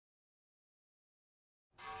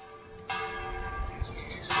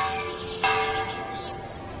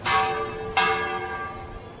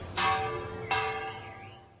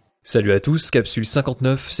Salut à tous, capsule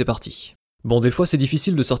 59, c'est parti. Bon, des fois c'est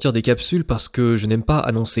difficile de sortir des capsules parce que je n'aime pas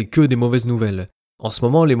annoncer que des mauvaises nouvelles. En ce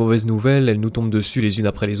moment, les mauvaises nouvelles, elles nous tombent dessus les unes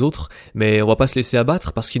après les autres, mais on va pas se laisser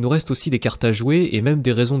abattre parce qu'il nous reste aussi des cartes à jouer et même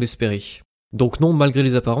des raisons d'espérer. Donc non, malgré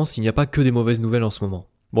les apparences, il n'y a pas que des mauvaises nouvelles en ce moment.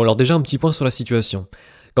 Bon alors déjà un petit point sur la situation.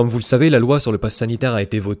 Comme vous le savez, la loi sur le pass sanitaire a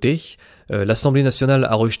été votée. L'Assemblée nationale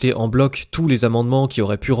a rejeté en bloc tous les amendements qui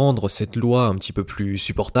auraient pu rendre cette loi un petit peu plus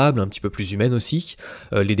supportable, un petit peu plus humaine aussi.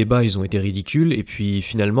 Les débats, ils ont été ridicules, et puis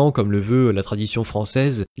finalement, comme le veut la tradition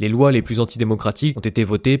française, les lois les plus antidémocratiques ont été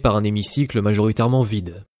votées par un hémicycle majoritairement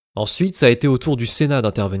vide. Ensuite, ça a été au tour du Sénat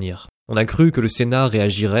d'intervenir. On a cru que le Sénat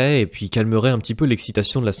réagirait et puis calmerait un petit peu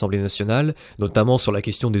l'excitation de l'Assemblée nationale, notamment sur la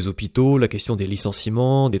question des hôpitaux, la question des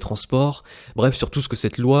licenciements, des transports, bref sur tout ce que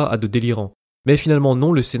cette loi a de délirant. Mais finalement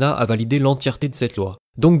non, le Sénat a validé l'entièreté de cette loi.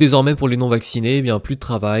 Donc désormais pour les non-vaccinés, eh bien plus de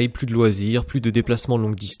travail, plus de loisirs, plus de déplacements de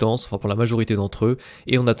longue distance, enfin pour la majorité d'entre eux,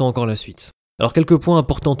 et on attend encore la suite. Alors quelques points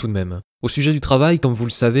importants tout de même. Au sujet du travail, comme vous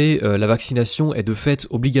le savez, la vaccination est de fait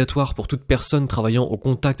obligatoire pour toute personne travaillant au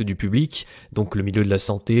contact du public, donc le milieu de la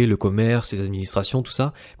santé, le commerce, les administrations, tout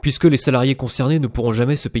ça, puisque les salariés concernés ne pourront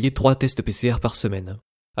jamais se payer 3 tests PCR par semaine.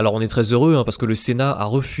 Alors on est très heureux parce que le Sénat a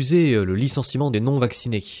refusé le licenciement des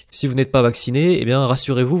non-vaccinés. Si vous n'êtes pas vacciné, eh bien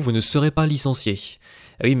rassurez-vous, vous ne serez pas licencié.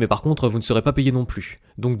 Ah oui, mais par contre, vous ne serez pas payé non plus.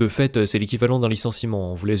 Donc de fait, c'est l'équivalent d'un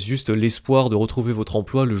licenciement. On vous laisse juste l'espoir de retrouver votre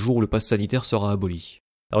emploi le jour où le pass sanitaire sera aboli.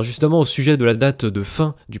 Alors justement, au sujet de la date de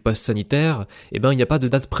fin du pass sanitaire, eh ben il n'y a pas de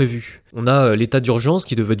date prévue. On a l'état d'urgence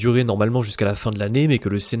qui devait durer normalement jusqu'à la fin de l'année, mais que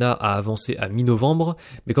le Sénat a avancé à mi-novembre.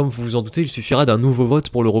 Mais comme vous vous en doutez, il suffira d'un nouveau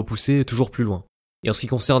vote pour le repousser toujours plus loin. Et en ce qui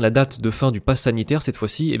concerne la date de fin du pass sanitaire, cette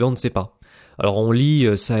fois-ci, eh ben on ne sait pas. Alors on lit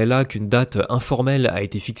ça et là qu'une date informelle a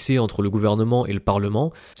été fixée entre le gouvernement et le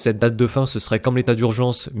Parlement. Cette date de fin ce serait comme l'état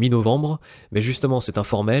d'urgence mi-novembre, mais justement c'est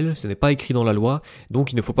informel, ce n'est pas écrit dans la loi,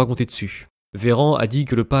 donc il ne faut pas compter dessus. Véran a dit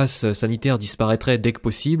que le pass sanitaire disparaîtrait dès que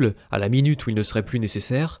possible, à la minute où il ne serait plus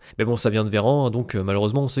nécessaire, mais bon ça vient de Véran, donc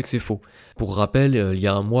malheureusement on sait que c'est faux. Pour rappel, il y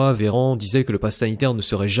a un mois, Véran disait que le pass sanitaire ne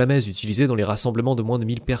serait jamais utilisé dans les rassemblements de moins de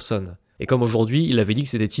 1000 personnes. Et comme aujourd'hui, il avait dit que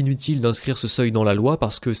c'était inutile d'inscrire ce seuil dans la loi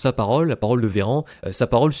parce que sa parole, la parole de Véran, sa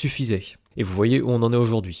parole suffisait. Et vous voyez où on en est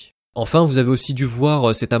aujourd'hui. Enfin, vous avez aussi dû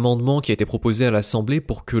voir cet amendement qui a été proposé à l'Assemblée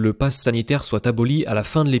pour que le pass sanitaire soit aboli à la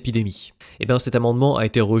fin de l'épidémie. Eh bien, cet amendement a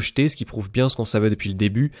été rejeté, ce qui prouve bien ce qu'on savait depuis le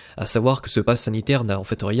début, à savoir que ce pass sanitaire n'a en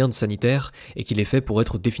fait rien de sanitaire et qu'il est fait pour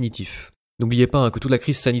être définitif. N'oubliez pas que toute la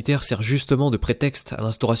crise sanitaire sert justement de prétexte à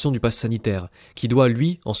l'instauration du pass sanitaire, qui doit,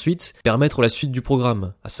 lui, ensuite, permettre la suite du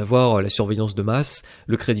programme, à savoir la surveillance de masse,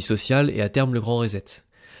 le crédit social et à terme le grand reset.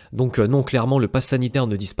 Donc non, clairement, le pass sanitaire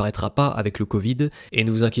ne disparaîtra pas avec le Covid, et ne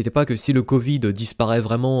vous inquiétez pas que si le Covid disparaît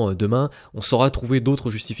vraiment demain, on saura trouver d'autres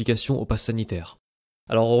justifications au pass sanitaire.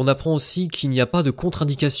 Alors on apprend aussi qu'il n'y a pas de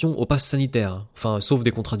contre-indication au pass sanitaire, enfin sauf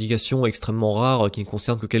des contre-indications extrêmement rares qui ne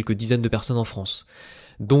concernent que quelques dizaines de personnes en France.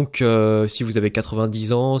 Donc si vous avez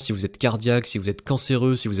 90 ans, si vous êtes cardiaque, si vous êtes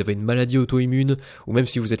cancéreux, si vous avez une maladie auto-immune, ou même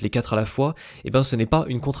si vous êtes les 4 à la fois, eh ben ce n'est pas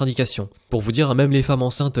une contre-indication. Pour vous dire, même les femmes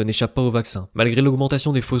enceintes n'échappent pas au vaccin. Malgré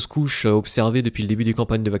l'augmentation des fausses couches observées depuis le début des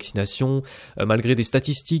campagnes de vaccination, malgré des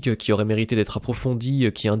statistiques qui auraient mérité d'être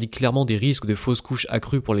approfondies, qui indiquent clairement des risques de fausses couches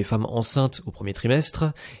accrus pour les femmes enceintes au premier trimestre,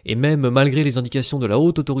 et même malgré les indications de la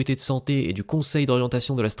Haute Autorité de Santé et du Conseil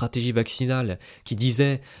d'orientation de la stratégie vaccinale, qui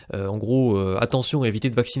disait, en gros, attention,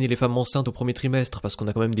 évitez de vacciner les femmes enceintes au premier trimestre parce qu'on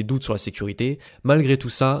a quand même des doutes sur la sécurité, malgré tout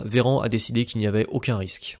ça, Véran a décidé qu'il n'y avait aucun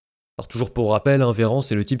risque. Alors toujours pour rappel, Véran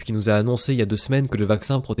c'est le type qui nous a annoncé il y a 2 semaines que le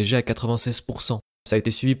vaccin protégeait à 96%. Ça a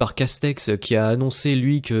été suivi par Castex qui a annoncé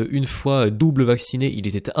lui qu'une fois double vacciné, il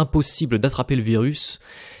était impossible d'attraper le virus.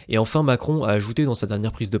 Et enfin Macron a ajouté dans sa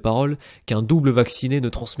dernière prise de parole qu'un double vacciné ne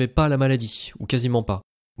transmet pas la maladie, ou quasiment pas.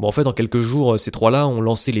 Bon en fait en quelques jours, ces trois-là ont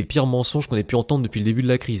lancé les pires mensonges qu'on ait pu entendre depuis le début de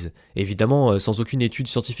la crise. Et évidemment sans aucune étude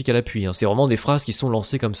scientifique à l'appui, c'est vraiment des phrases qui sont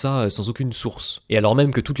lancées comme ça sans aucune source. Et alors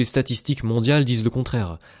même que toutes les statistiques mondiales disent le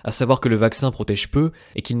contraire, à savoir que le vaccin protège peu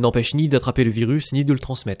et qu'il n'empêche ni d'attraper le virus ni de le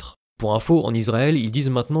transmettre. Pour info, en Israël, ils disent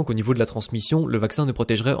maintenant qu'au niveau de la transmission, le vaccin ne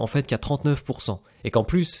protégerait en fait qu'à 39%, et qu'en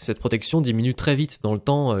plus, cette protection diminue très vite dans le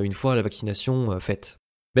temps une fois la vaccination faite.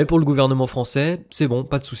 Mais pour le gouvernement français, c'est bon,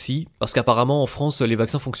 pas de soucis, parce qu'apparemment en France, les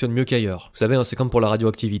vaccins fonctionnent mieux qu'ailleurs. Vous savez, c'est comme pour la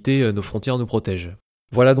radioactivité, nos frontières nous protègent.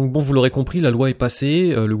 Voilà, donc bon, vous l'aurez compris, la loi est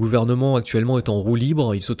passée, le gouvernement actuellement est en roue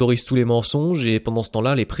libre, il s'autorise tous les mensonges, et pendant ce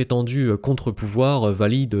temps-là, les prétendus contre-pouvoirs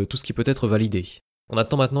valident tout ce qui peut être validé. On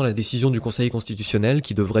attend maintenant la décision du Conseil constitutionnel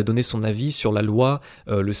qui devrait donner son avis sur la loi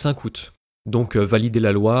le 5 août. Donc valider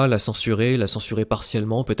la loi, la censurer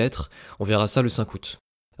partiellement peut-être, on verra ça le 5 août.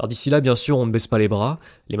 Alors d'ici là, bien sûr, on ne baisse pas les bras.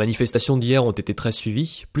 Les manifestations d'hier ont été très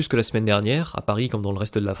suivies, plus que la semaine dernière, à Paris comme dans le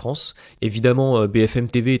reste de la France. Évidemment, BFM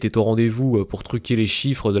TV était au rendez-vous pour truquer les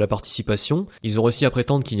chiffres de la participation. Ils ont réussi à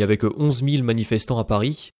prétendre qu'il n'y avait que 11 000 manifestants à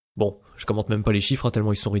Paris. Bon, je commente même pas les chiffres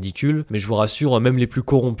tellement ils sont ridicules, mais je vous rassure, même les plus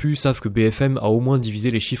corrompus savent que BFM a au moins divisé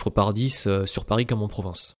les chiffres par 10 sur Paris comme en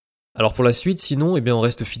province. Alors pour la suite, sinon, on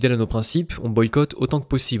reste fidèle à nos principes, on boycotte autant que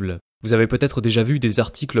possible. Vous avez peut-être déjà vu des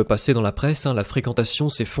articles passés dans la presse, la fréquentation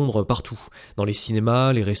s'effondre partout. Dans les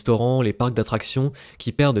cinémas, les restaurants, les parcs d'attractions,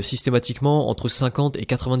 qui perdent systématiquement entre 50 et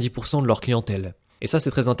 90% de leur clientèle. Et ça c'est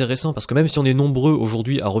très intéressant parce que même si on est nombreux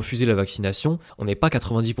aujourd'hui à refuser la vaccination, on n'est pas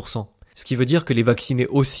 90%. Ce qui veut dire que les vaccinés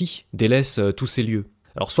aussi délaissent tous ces lieux.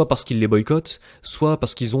 Alors soit parce qu'ils les boycottent, soit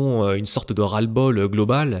parce qu'ils ont une sorte de ras-le-bol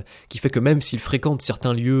global qui fait que même s'ils fréquentent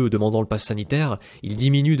certains lieux demandant le pass sanitaire, ils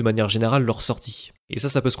diminuent de manière générale leur sortie. Et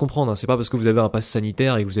ça peut se comprendre, c'est pas parce que vous avez un pass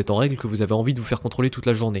sanitaire et que vous êtes en règle que vous avez envie de vous faire contrôler toute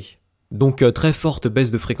la journée. Donc très forte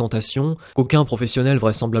baisse de fréquentation, qu'aucun professionnel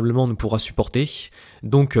vraisemblablement ne pourra supporter,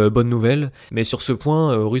 donc bonne nouvelle, mais sur ce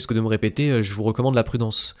point, au risque de me répéter, je vous recommande la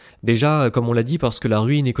prudence. Déjà, comme on l'a dit, parce que la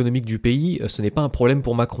ruine économique du pays, ce n'est pas un problème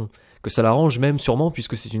pour Macron, que ça l'arrange même sûrement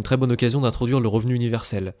puisque c'est une très bonne occasion d'introduire le revenu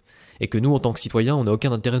universel, et que nous en tant que citoyens, on n'a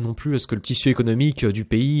aucun intérêt non plus à ce que le tissu économique du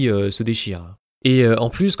pays se déchire. Et en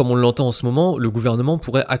plus, comme on l'entend en ce moment, le gouvernement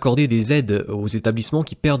pourrait accorder des aides aux établissements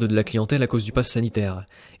qui perdent de la clientèle à cause du pass sanitaire.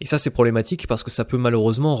 Et ça c'est problématique parce que ça peut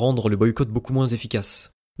malheureusement rendre le boycott beaucoup moins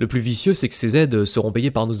efficace. Le plus vicieux, c'est que ces aides seront payées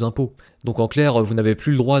par nos impôts. Donc en clair, vous n'avez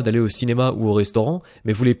plus le droit d'aller au cinéma ou au restaurant,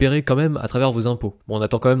 mais vous les paierez quand même à travers vos impôts. Bon, on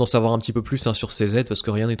attend quand même d'en savoir un petit peu plus sur ces aides parce que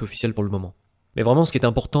rien n'est officiel pour le moment. Mais vraiment, ce qui est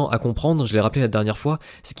important à comprendre, je l'ai rappelé la dernière fois,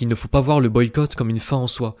 c'est qu'il ne faut pas voir le boycott comme une fin en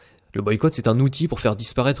soi. Le boycott, c'est un outil pour faire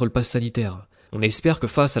disparaître le pass sanitaire. On espère que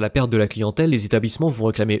face à la perte de la clientèle, les établissements vont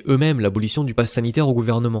réclamer eux-mêmes l'abolition du pass sanitaire au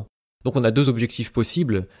gouvernement. Donc on a deux objectifs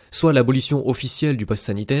possibles, soit l'abolition officielle du pass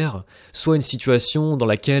sanitaire, soit une situation dans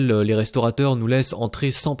laquelle les restaurateurs nous laissent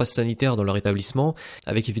entrer sans pass sanitaire dans leur établissement,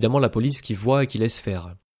 avec évidemment la police qui voit et qui laisse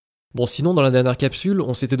faire. Bon, sinon, dans la dernière capsule,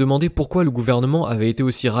 on s'était demandé pourquoi le gouvernement avait été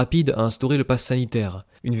aussi rapide à instaurer le pass sanitaire.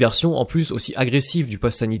 Une version en plus aussi agressive du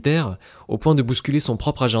pass sanitaire, au point de bousculer son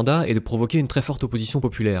propre agenda et de provoquer une très forte opposition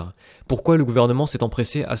populaire. Pourquoi le gouvernement s'est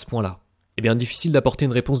empressé à ce point-là ? Eh bien, difficile d'apporter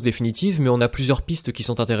une réponse définitive, mais on a plusieurs pistes qui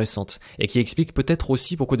sont intéressantes, et qui expliquent peut-être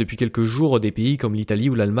aussi pourquoi depuis quelques jours des pays comme l'Italie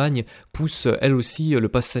ou l'Allemagne poussent elles aussi le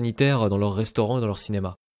pass sanitaire dans leurs restaurants et dans leurs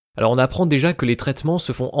cinémas. Alors on apprend déjà que les traitements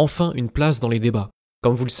se font enfin une place dans les débats.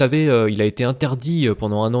 Comme vous le savez, il a été interdit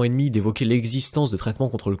pendant 1 an et demi d'évoquer l'existence de traitements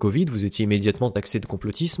contre le Covid, vous étiez immédiatement taxé de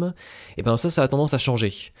complotisme, et bien ça a tendance à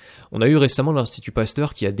changer. On a eu récemment l'Institut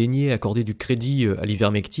Pasteur qui a daigné accorder du crédit à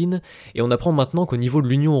l'ivermectine, et on apprend maintenant qu'au niveau de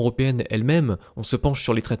l'Union Européenne elle-même, on se penche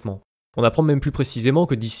sur les traitements. On apprend même plus précisément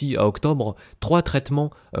que d'ici à octobre, 3 traitements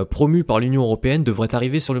promus par l'Union Européenne devraient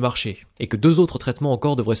arriver sur le marché, et que 2 autres traitements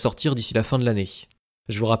encore devraient sortir d'ici la fin de l'année.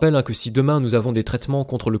 Je vous rappelle que si demain nous avons des traitements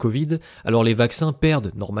contre le Covid, alors les vaccins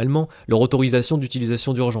perdent, normalement, leur autorisation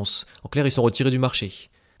d'utilisation d'urgence. En clair, ils sont retirés du marché.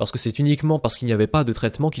 Parce que c'est uniquement parce qu'il n'y avait pas de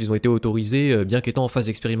traitement qu'ils ont été autorisés, bien qu'étant en phase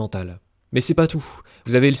expérimentale. Mais c'est pas tout.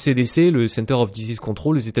 Vous avez le CDC, le Center of Disease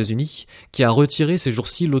Control aux États-Unis, qui a retiré ces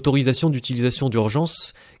jours-ci l'autorisation d'utilisation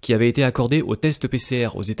d'urgence qui avait été accordée aux tests PCR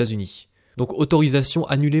aux États-Unis. Donc autorisation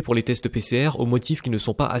annulée pour les tests PCR au motif qu'ils ne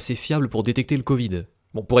sont pas assez fiables pour détecter le Covid.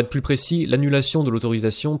 Bon, pour être plus précis, l'annulation de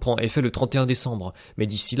l'autorisation prend effet le 31 décembre, mais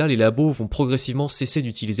d'ici là, les labos vont progressivement cesser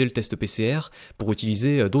d'utiliser le test PCR pour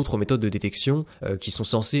utiliser d'autres méthodes de détection qui sont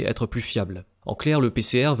censées être plus fiables. En clair, le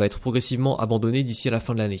PCR va être progressivement abandonné d'ici à la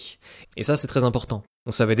fin de l'année. Et ça, c'est très important.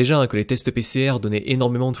 On savait déjà que les tests PCR donnaient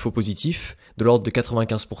énormément de faux positifs, de l'ordre de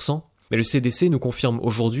 95%, mais le CDC nous confirme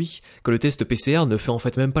aujourd'hui que le test PCR ne fait en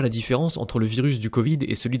fait même pas la différence entre le virus du Covid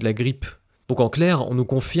et celui de la grippe. Donc en clair, on nous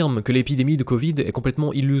confirme que l'épidémie de Covid est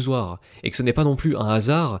complètement illusoire, et que ce n'est pas non plus un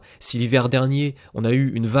hasard si l'hiver dernier on a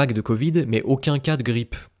eu une vague de Covid mais aucun cas de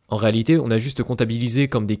grippe. En réalité, on a juste comptabilisé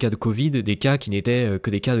comme des cas de Covid des cas qui n'étaient que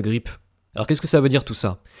des cas de grippe. Alors qu'est-ce que ça veut dire tout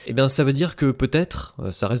ça ? Eh bien ça veut dire que peut-être,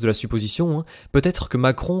 ça reste de la supposition, peut-être que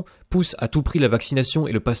Macron pousse à tout prix la vaccination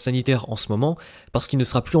et le pass sanitaire en ce moment parce qu'il ne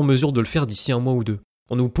sera plus en mesure de le faire d'ici 1 mois ou 2.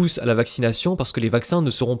 On nous pousse à la vaccination parce que les vaccins ne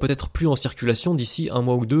seront peut-être plus en circulation d'ici 1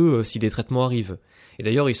 mois ou 2 si des traitements arrivent. Et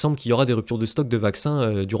d'ailleurs, il semble qu'il y aura des ruptures de stock de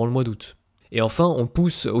vaccins durant le mois d'août. Et enfin, on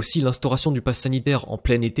pousse aussi l'instauration du pass sanitaire en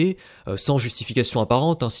plein été, sans justification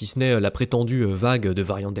apparente, si ce n'est la prétendue vague de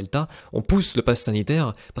variant Delta. On pousse le pass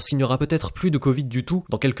sanitaire parce qu'il n'y aura peut-être plus de Covid du tout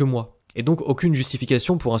dans quelques mois. Et donc aucune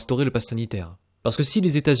justification pour instaurer le pass sanitaire. Parce que si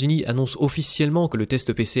les États-Unis annoncent officiellement que le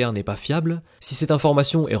test PCR n'est pas fiable, si cette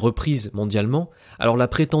information est reprise mondialement, alors la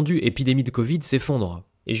prétendue épidémie de Covid s'effondre.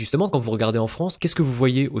 Et justement, quand vous regardez en France, qu'est-ce que vous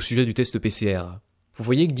voyez au sujet du test PCR? Vous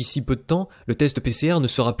voyez que d'ici peu de temps, le test PCR ne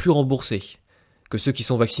sera plus remboursé, que ceux qui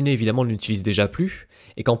sont vaccinés évidemment ne l'utilisent déjà plus,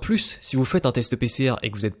 et qu'en plus, si vous faites un test PCR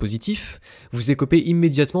et que vous êtes positif, vous écopez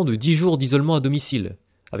immédiatement de 10 jours d'isolement à domicile,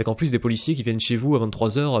 avec en plus des policiers qui viennent chez vous à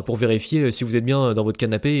 23h pour vérifier si vous êtes bien dans votre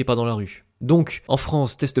canapé et pas dans la rue. Donc, en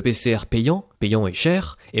France, test PCR payant et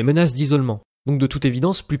cher, et menace d'isolement. Donc de toute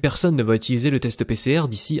évidence, plus personne ne va utiliser le test PCR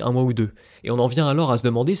d'ici 1 mois ou 2. Et on en vient alors à se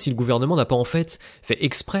demander si le gouvernement n'a pas en fait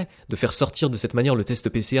exprès de faire sortir de cette manière le test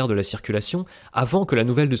PCR de la circulation avant que la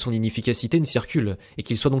nouvelle de son inefficacité ne circule, et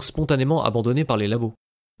qu'il soit donc spontanément abandonné par les labos.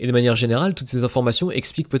 Et de manière générale, toutes ces informations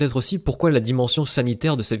expliquent peut-être aussi pourquoi la dimension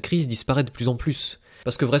sanitaire de cette crise disparaît de plus en plus.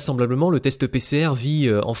 Parce que vraisemblablement, le test PCR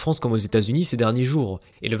vit en France comme aux États-Unis ces derniers jours,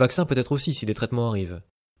 et le vaccin peut-être aussi si des traitements arrivent.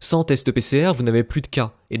 Sans test PCR, vous n'avez plus de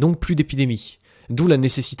cas, et donc plus d'épidémie. D'où la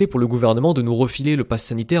nécessité pour le gouvernement de nous refiler le pass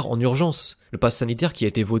sanitaire en urgence. Le pass sanitaire qui a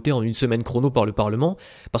été voté en 1 semaine chrono par le Parlement,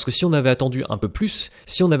 parce que si on avait attendu un peu plus,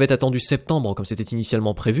 si on avait attendu septembre comme c'était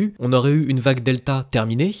initialement prévu, on aurait eu une vague Delta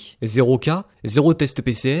terminée, 0 cas, 0 test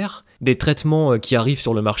PCR, des traitements qui arrivent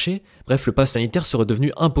sur le marché, bref le pass sanitaire serait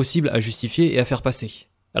devenu impossible à justifier et à faire passer.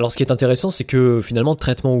 Alors ce qui est intéressant, c'est que finalement,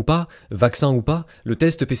 traitement ou pas, vaccin ou pas, le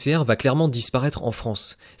test PCR va clairement disparaître en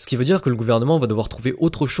France. Ce qui veut dire que le gouvernement va devoir trouver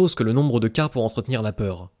autre chose que le nombre de cas pour entretenir la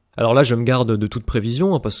peur. Alors là, je me garde de toute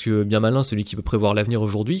prévision, parce que bien malin celui qui peut prévoir l'avenir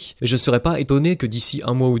aujourd'hui, mais je ne serais pas étonné que d'ici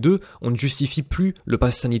 1 mois ou 2, on ne justifie plus le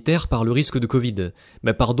pass sanitaire par le risque de Covid,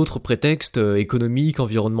 mais par d'autres prétextes économiques,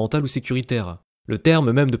 environnementaux ou sécuritaires. Le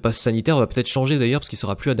terme même de pass sanitaire va peut-être changer d'ailleurs parce qu'il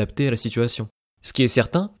sera plus adapté à la situation. Ce qui est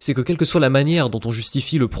certain, c'est que quelle que soit la manière dont on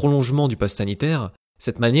justifie le prolongement du pass sanitaire,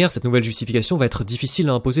 cette nouvelle justification va être difficile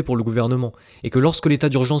à imposer pour le gouvernement, et que lorsque l'état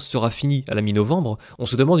d'urgence sera fini à la mi-novembre, on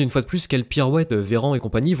se demande une fois de plus quelle pirouette Véran et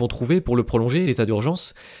compagnie vont trouver pour le prolonger, l'état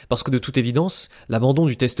d'urgence, parce que de toute évidence, l'abandon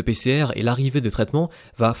du test PCR et l'arrivée de traitements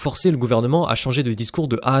va forcer le gouvernement à changer de discours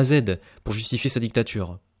de A à Z pour justifier sa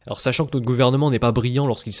dictature. Alors sachant que notre gouvernement n'est pas brillant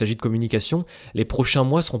lorsqu'il s'agit de communication, les prochains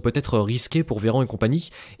mois seront peut-être risqués pour Véran et compagnie,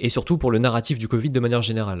 et surtout pour le narratif du Covid de manière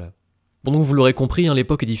générale. Bon donc vous l'aurez compris,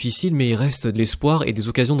 l'époque est difficile, mais il reste de l'espoir et des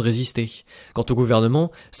occasions de résister. Quant au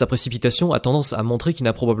gouvernement, sa précipitation a tendance à montrer qu'il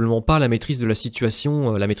n'a probablement pas la maîtrise de la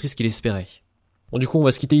situation, la maîtrise qu'il espérait. Bon du coup on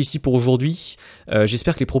va se quitter ici pour aujourd'hui.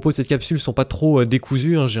 J'espère que les propos de cette capsule sont pas trop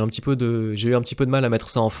décousus, j'ai eu un petit peu de mal à mettre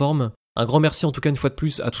ça en forme. Un grand merci en tout cas une fois de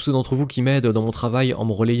plus à tous ceux d'entre vous qui m'aident dans mon travail en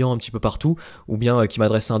me relayant un petit peu partout, ou bien qui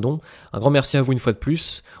m'adressent un don. Un grand merci à vous une fois de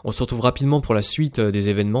plus. On se retrouve rapidement pour la suite des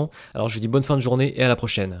événements. Alors je vous dis bonne fin de journée et à la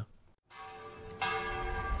prochaine.